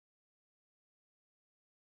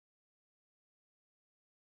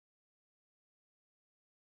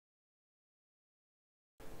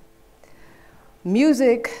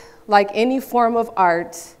Music, like any form of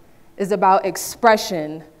art, is about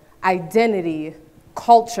expression, identity,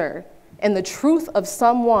 culture, and the truth of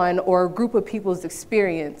someone or a group of people's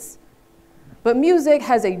experience. But music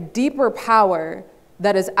has a deeper power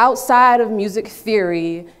that is outside of music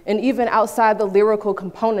theory and even outside the lyrical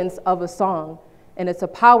components of a song, and it's a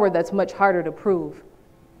power that's much harder to prove.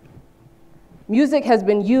 Music has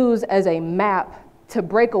been used as a map to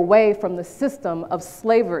break away from the system of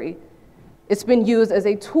slavery. It's been used as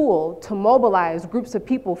a tool to mobilize groups of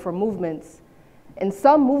people for movements, and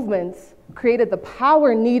some movements created the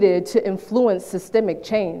power needed to influence systemic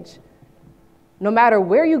change. No matter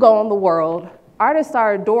where you go in the world, artists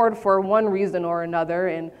are adored for one reason or another,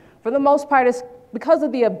 and for the most part, it's because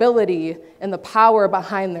of the ability and the power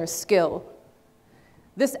behind their skill.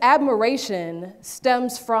 This admiration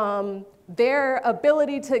stems from their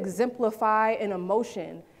ability to exemplify an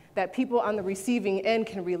emotion that people on the receiving end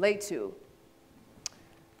can relate to.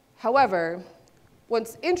 However,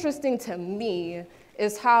 what's interesting to me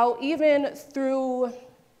is how even through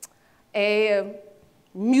a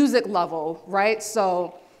music level, right?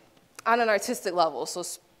 So on an artistic level, so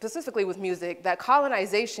specifically with music, that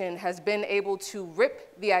colonization has been able to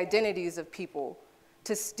rip the identities of people,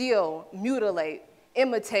 to steal, mutilate,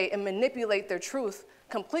 imitate, and manipulate their truth,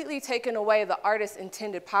 completely taking away the artist's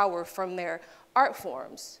intended power from their art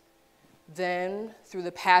forms. Then, through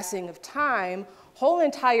the passing of time, whole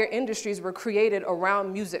entire industries were created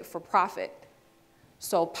around music for profit.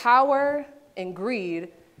 So power and greed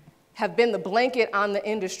have been the blanket on the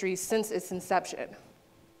industry since its inception.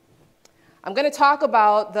 I'm going to talk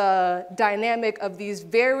about the dynamic of these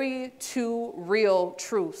very two real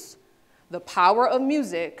truths: the power of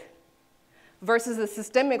music versus the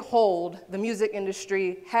systemic hold the music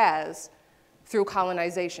industry has through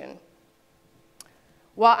colonization.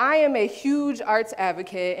 While I am a huge arts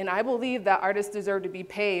advocate and I believe that artists deserve to be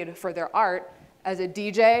paid for their art, as a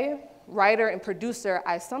DJ, writer, and producer,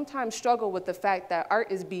 I sometimes struggle with the fact that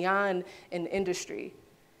art is beyond an industry.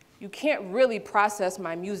 You can't really process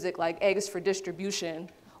my music like eggs for distribution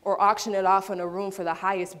or auction it off in a room for the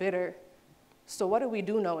highest bidder. So what do we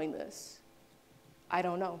do knowing this? I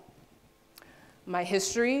don't know. My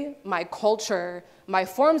history, my culture, my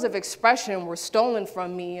forms of expression were stolen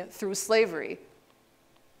from me through slavery.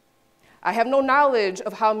 I have no knowledge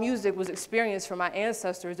of how music was experienced from my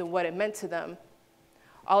ancestors and what it meant to them.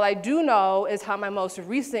 All I do know is how my most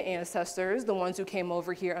recent ancestors, the ones who came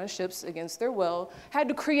over here on ships against their will, had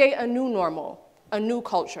to create a new normal, a new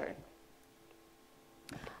culture.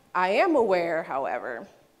 I am aware, however,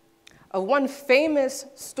 of one famous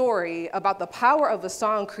story about the power of a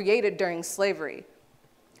song created during slavery.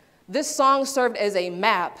 This song served as a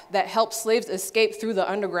map that helped slaves escape through the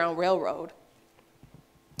Underground Railroad.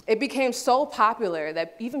 It became so popular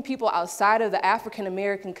that even people outside of the African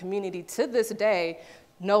American community to this day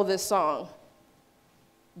know this song.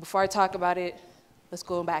 Before I talk about it, let's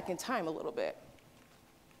go back in time a little bit.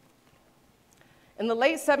 In the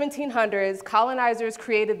late 1700s, colonizers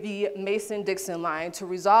created the Mason-Dixon line to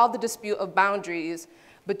resolve the dispute of boundaries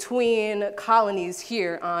between colonies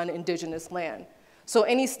here on indigenous land. So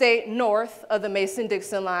any state north of the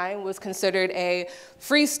Mason-Dixon line was considered a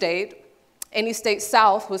free state. Any state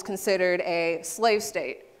south was considered a slave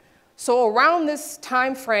state. So around this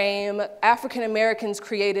time frame, African Americans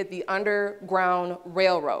created the Underground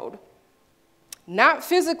Railroad. Not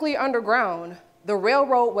physically underground, the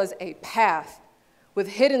railroad was a path with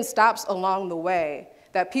hidden stops along the way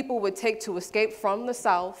that people would take to escape from the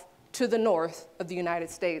south to the north of the United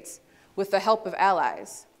States with the help of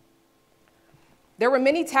allies. There were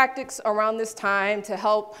many tactics around this time to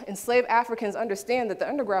help enslaved Africans understand that the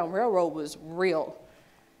Underground Railroad was real.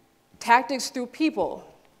 Tactics through people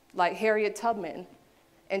like Harriet Tubman,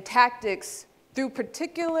 and tactics through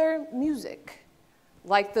particular music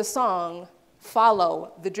like the song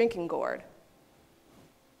Follow the Drinking Gourd.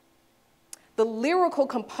 The lyrical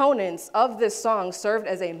components of this song served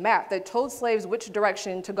as a map that told slaves which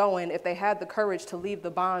direction to go in if they had the courage to leave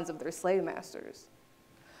the bonds of their slave masters.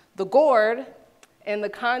 The gourd, in the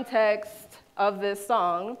context of this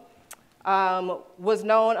song, was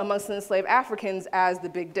known amongst enslaved Africans as the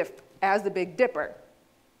Big Dipper.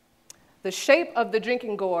 The shape of the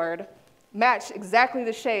drinking gourd matched exactly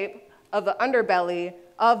the shape of the underbelly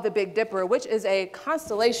of the Big Dipper, which is a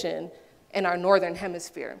constellation in our northern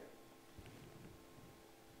hemisphere.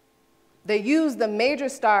 They used the major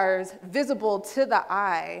stars visible to the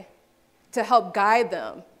eye to help guide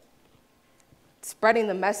them, spreading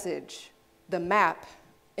the message, the map,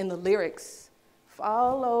 and the lyrics.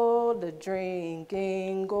 Follow the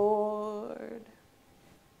drinking gourd.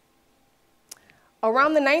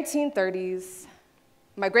 Around the 1930s,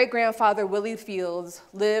 My great-grandfather, Willie Fields,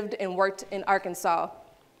 lived and worked in Arkansas.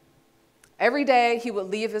 Every day, he would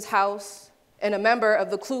leave his house, and a member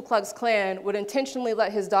of the Ku Klux Klan would intentionally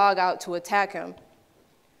let his dog out to attack him.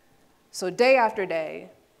 So day after day,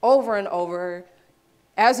 over and over,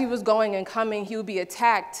 as he was going and coming, he would be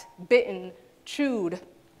attacked, bitten, chewed,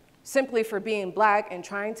 simply for being Black and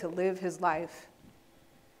trying to live his life.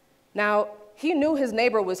 Now, he knew his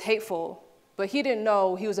neighbor was hateful, but he didn't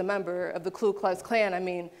know he was a member of the Ku Klux Klan. I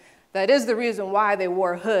mean, that is the reason why they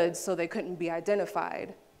wore hoods, so they couldn't be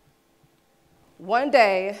identified. One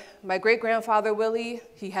day, my great-grandfather, Willie,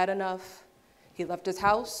 he had enough. He left his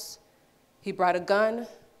house, he brought a gun,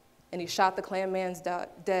 and he shot the Klan man's dog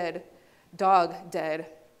dead.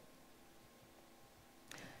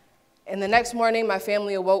 And the next morning, my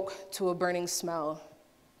family awoke to a burning smell.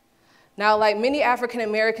 Now, like many African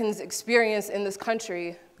Americans experience in this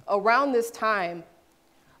country, around this time,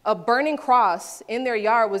 a burning cross in their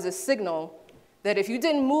yard was a signal that if you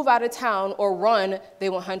didn't move out of town or run, they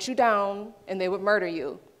would hunt you down and they would murder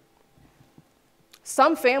you.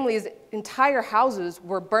 Some families' entire houses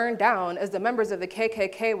were burned down as the members of the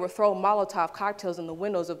KKK would throw Molotov cocktails in the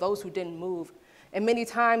windows of those who didn't move. And many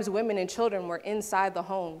times, women and children were inside the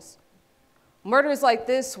homes. Murders like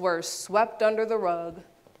this were swept under the rug.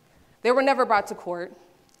 They were never brought to court.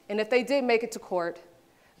 And if they did make it to court,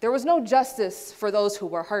 there was no justice for those who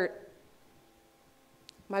were hurt.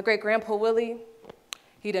 My great-grandpa Willie,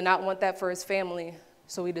 he did not want that for his family,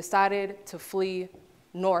 so he decided to flee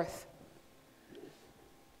north.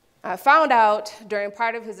 I found out during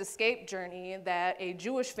part of his escape journey that a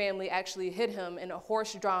Jewish family actually hid him in a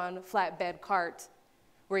horse-drawn flatbed cart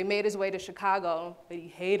where he made his way to Chicago, but he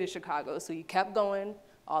hated Chicago, so he kept going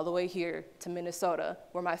all the way here to Minnesota,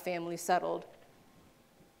 where my family settled.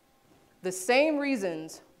 The same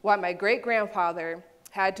reasons why my great-grandfather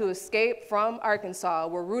had to escape from Arkansas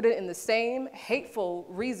were rooted in the same hateful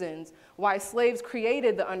reasons why slaves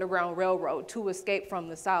created the Underground Railroad to escape from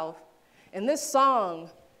the South. And this song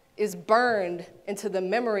is burned into the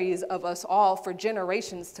memories of us all for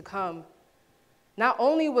generations to come. Not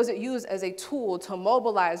only was it used as a tool to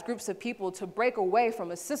mobilize groups of people to break away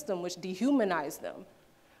from a system which dehumanized them,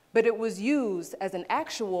 but it was used as an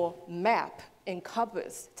actual map and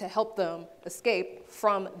compass to help them escape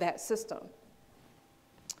from that system.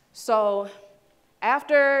 So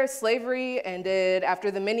after slavery ended,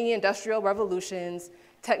 after the many industrial revolutions,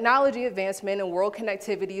 technology advancement and world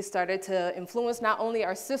connectivity started to influence not only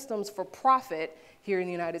our systems for profit here in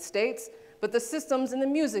the United States, but the systems in the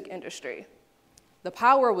music industry. The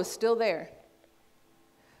power was still there.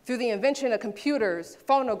 Through the invention of computers,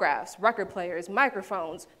 phonographs, record players,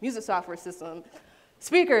 microphones, music software systems,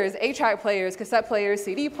 speakers, 8-track players, cassette players,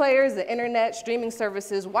 CD players, the internet, streaming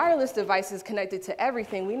services, wireless devices connected to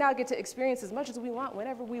everything, we now get to experience as much as we want,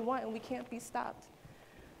 whenever we want, and we can't be stopped.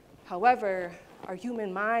 However, our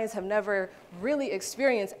human minds have never really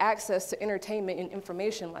experienced access to entertainment and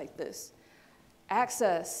information like this.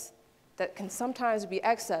 Access that can sometimes be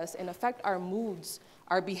accessed and affect our moods,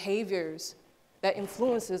 our behaviors, that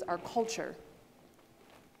influences our culture.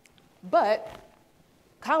 But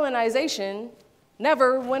colonization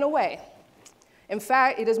never went away. In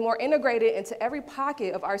fact, it is more integrated into every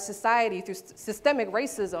pocket of our society through systemic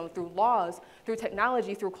racism, through laws, through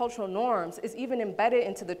technology, through cultural norms. It's even embedded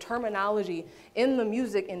into the terminology in the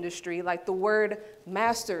music industry, like the word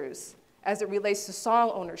masters, as it relates to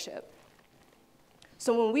song ownership.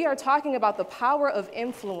 So when we are talking about the power of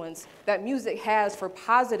influence that music has for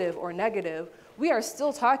positive or negative, we are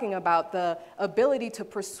still talking about the ability to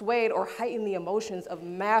persuade or heighten the emotions of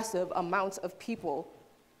massive amounts of people.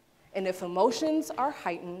 And if emotions are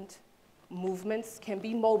heightened, movements can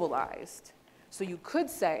be mobilized. So you could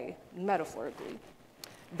say, metaphorically,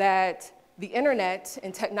 that the internet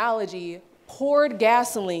and technology poured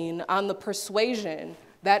gasoline on the persuasion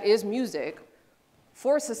that is music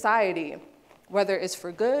for society, whether it's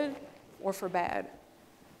for good or for bad.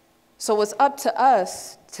 So it's up to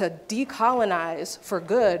us to decolonize for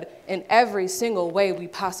good in every single way we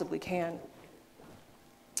possibly can.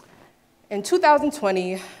 In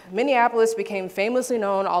 2020, Minneapolis became famously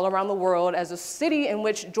known all around the world as a city in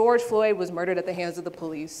which George Floyd was murdered at the hands of the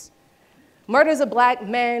police. Murders of Black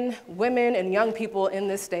men, women, and young people in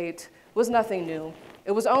this state was nothing new.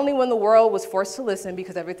 It was only when the world was forced to listen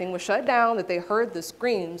because everything was shut down that they heard the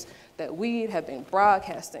screams that we have been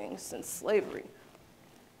broadcasting since slavery.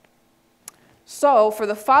 So for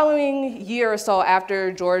the following year or so after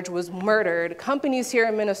George was murdered, companies here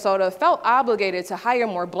in Minnesota felt obligated to hire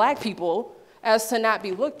more Black people as to not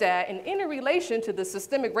be looked at and in relation to the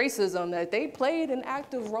systemic racism that they played an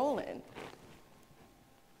active role in.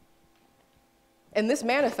 And this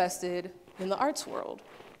manifested in the arts world.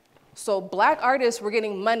 So Black artists were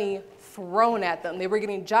getting money thrown at them. They were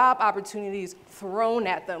getting job opportunities thrown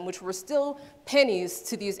at them, which were still pennies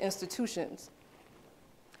to these institutions.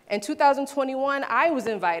 In 2021, I was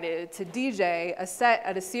invited to DJ a set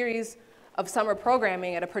at a series of summer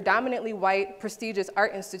programming at a predominantly white, prestigious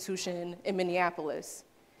art institution in Minneapolis.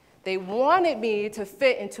 They wanted me to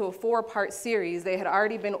fit into a 4-part series they had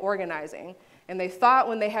already been organizing, and they thought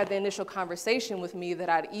when they had the initial conversation with me that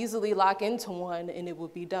I'd easily lock into one and it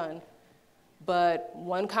would be done. But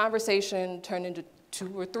one conversation turned into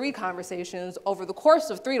 2 or 3 conversations over the course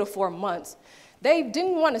of 3 to 4 months. They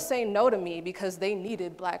didn't want to say no to me because they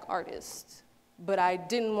needed Black artists. But I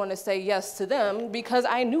didn't want to say yes to them because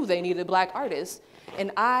I knew they needed Black artists,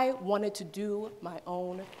 and I wanted to do my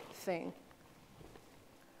own thing.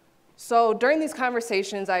 So during these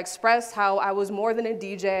conversations, I expressed how I was more than a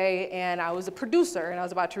DJ, and I was a producer, and I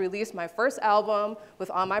was about to release my first album with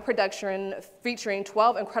all my production featuring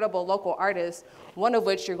 12 incredible local artists, one of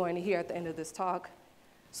which you're going to hear at the end of this talk.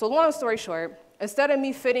 So long story short, instead of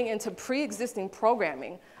me fitting into pre-existing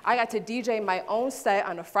programming, I got to DJ my own set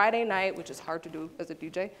on a Friday night, which is hard to do as a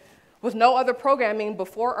DJ, with no other programming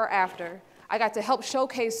before or after. I got to help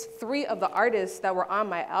showcase 3 of the artists that were on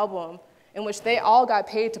my album, in which they all got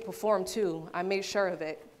paid to perform too. I made sure of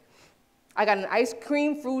it. I got an ice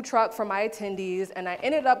cream food truck for my attendees, and I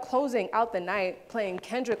ended up closing out the night playing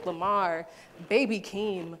Kendrick Lamar, Baby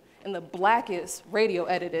Keem, and the blackest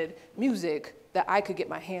radio-edited music that I could get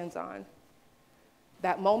my hands on.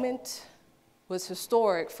 That moment was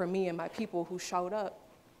historic for me and my people who showed up.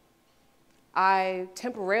 I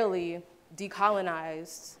temporarily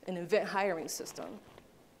decolonized an event hiring system.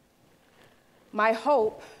 My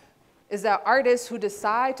hope is that artists who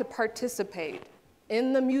decide to participate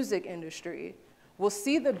in the music industry will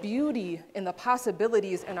see the beauty and the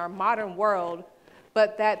possibilities in our modern world,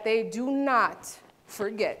 but that they do not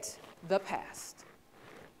forget the past.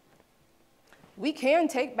 We can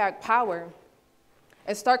take back power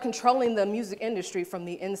and start controlling the music industry from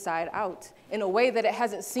the inside out in a way that it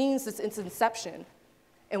hasn't seen since its inception.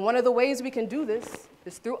 And one of the ways we can do this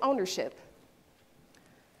is through ownership.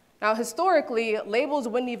 Now, historically, labels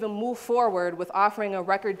wouldn't even move forward with offering a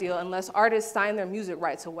record deal unless artists signed their music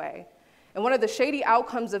rights away. And one of the shady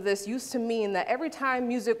outcomes of this used to mean that every time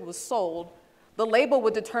music was sold, the label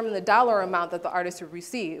would determine the dollar amount that the artist would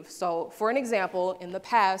receive. So, for an example, in the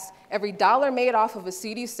past, every dollar made off of a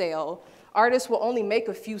CD sale, artists will only make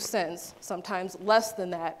a few cents, sometimes less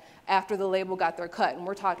than that, after the label got their cut, and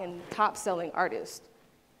we're talking top-selling artists.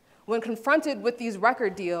 When confronted with these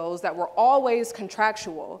record deals that were always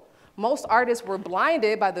contractual, most artists were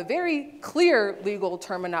blinded by the very clear legal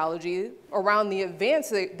terminology around the advance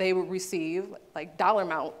that they would receive, like dollar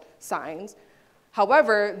amount signs.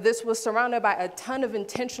 However, this was surrounded by a ton of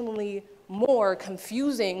intentionally more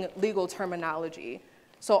confusing legal terminology.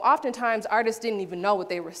 So oftentimes, artists didn't even know what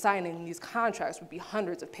they were signing, and these contracts would be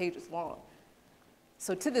hundreds of pages long.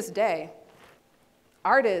 So to this day,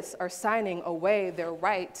 artists are signing away their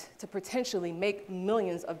right to potentially make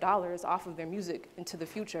millions of dollars off of their music into the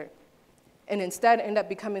future, and instead end up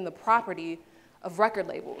becoming the property of record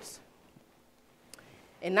labels.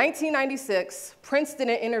 In 1996, Prince did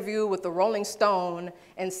an interview with the Rolling Stone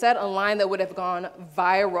and said a line that would have gone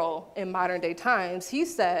viral in modern day times. He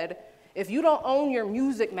said, "If you don't own your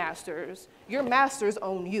music masters, your masters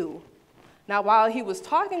own you." Now, while he was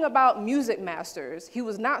talking about music masters, he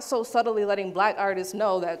was not so subtly letting Black artists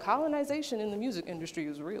know that colonization in the music industry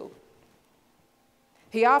is real.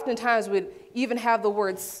 He oftentimes would even have the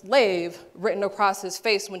word slave written across his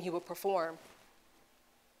face when he would perform.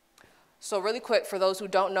 So really quick, for those who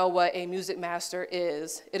don't know what a music master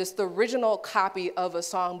is, it is the original copy of a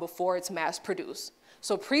song before it's mass produced.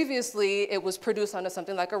 So previously, it was produced onto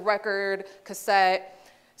something like a record, cassette,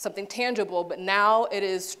 something tangible, but now it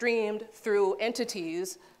is streamed through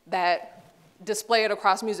entities that display it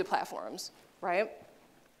across music platforms, right?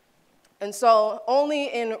 And so only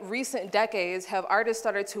in recent decades have artists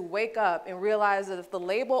started to wake up and realize that if the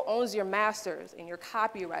label owns your masters and your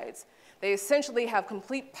copyrights, they essentially have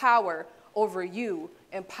complete power over you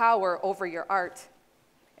and power over your art.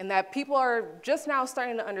 And that people are just now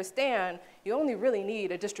starting to understand you only really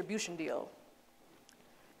need a distribution deal.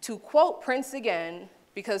 To quote Prince again,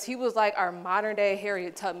 because he was like our modern day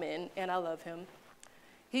Harriet Tubman, and I love him,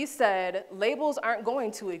 he said, "Labels aren't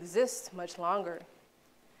going to exist much longer."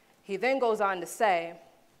 He then goes on to say,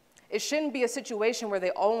 "It shouldn't be a situation where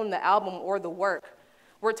they own the album or the work.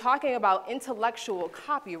 We're talking about intellectual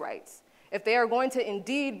copyrights. If they are going to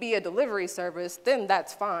indeed be a delivery service, then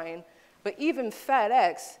that's fine. But even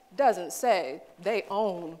FedEx doesn't say they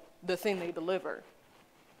own the thing they deliver.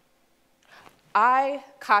 I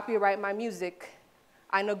copyright my music.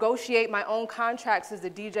 I negotiate my own contracts as a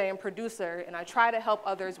DJ and producer, and I try to help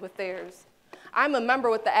others with theirs. I'm a member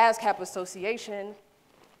with the ASCAP Association.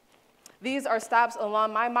 These are stops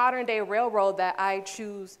along my modern-day railroad that I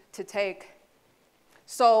choose to take.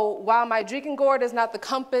 So while my drinking gourd is not the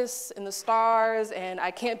compass and the stars, and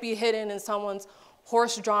I can't be hidden in someone's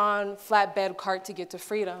horse-drawn flatbed cart to get to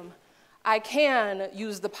freedom, I can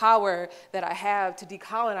use the power that I have to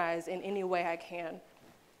decolonize in any way I can.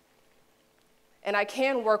 And I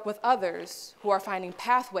can work with others who are finding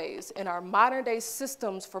pathways in our modern-day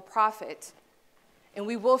systems for profit, and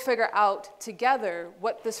we will figure out together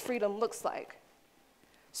what this freedom looks like.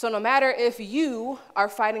 So no matter if you are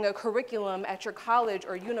fighting a curriculum at your college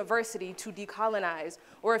or university to decolonize,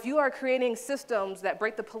 or if you are creating systems that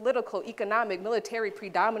break the political, economic, military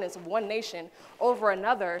predominance of one nation over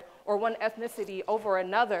another, or one ethnicity over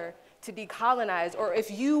another to decolonize, or if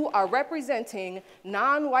you are representing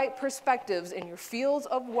non-white perspectives in your fields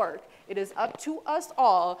of work, it is up to us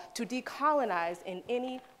all to decolonize in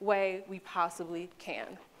any way we possibly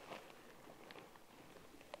can.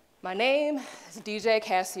 My name is DJ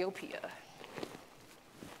Cassiopeia.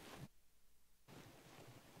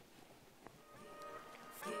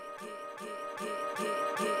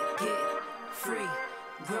 Free,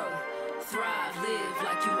 grow, thrive, live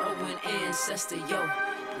like you owe an ancestor, yo.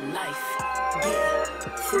 Life,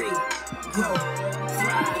 get free, grow,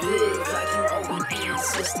 thrive, live like you owe an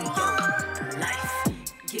ancestor, yo. Life,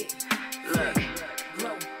 get grow,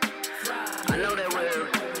 thrive. I know that we're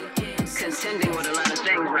contending with a lot of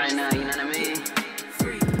things right now, you know what I mean?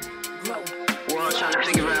 We're all trying to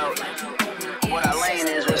figure out what our lane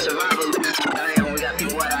is with survival. And we got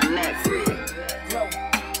people at our neck.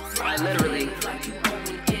 Right, literally.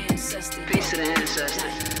 Peace to the ancestors.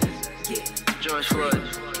 George Floyd.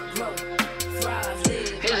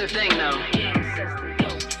 Here's the thing though.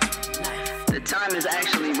 The time is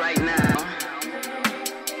actually right now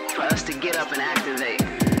for us to get up and activate.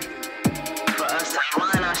 For us to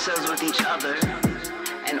align ourselves with each other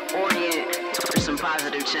and orient towards some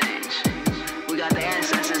positive change. We got the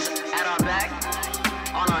ancestors at our back,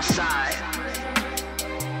 on our side,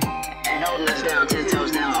 and holding us down, 10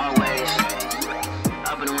 toes down always,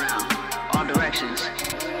 up and around, all directions.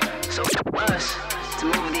 So for us to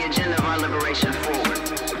move the agenda of our liberation forward.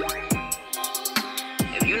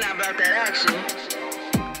 If you're not about that action,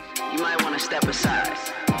 you might want to step aside.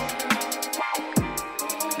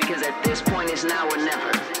 Because at this point it's now or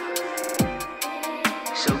never.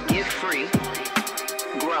 So get free,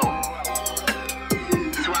 grow,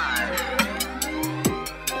 thrive.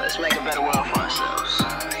 Let's make a better world for ourselves.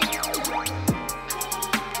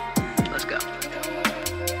 Let's go.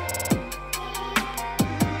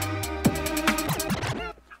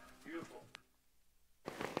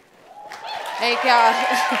 Thank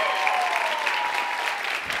y'all.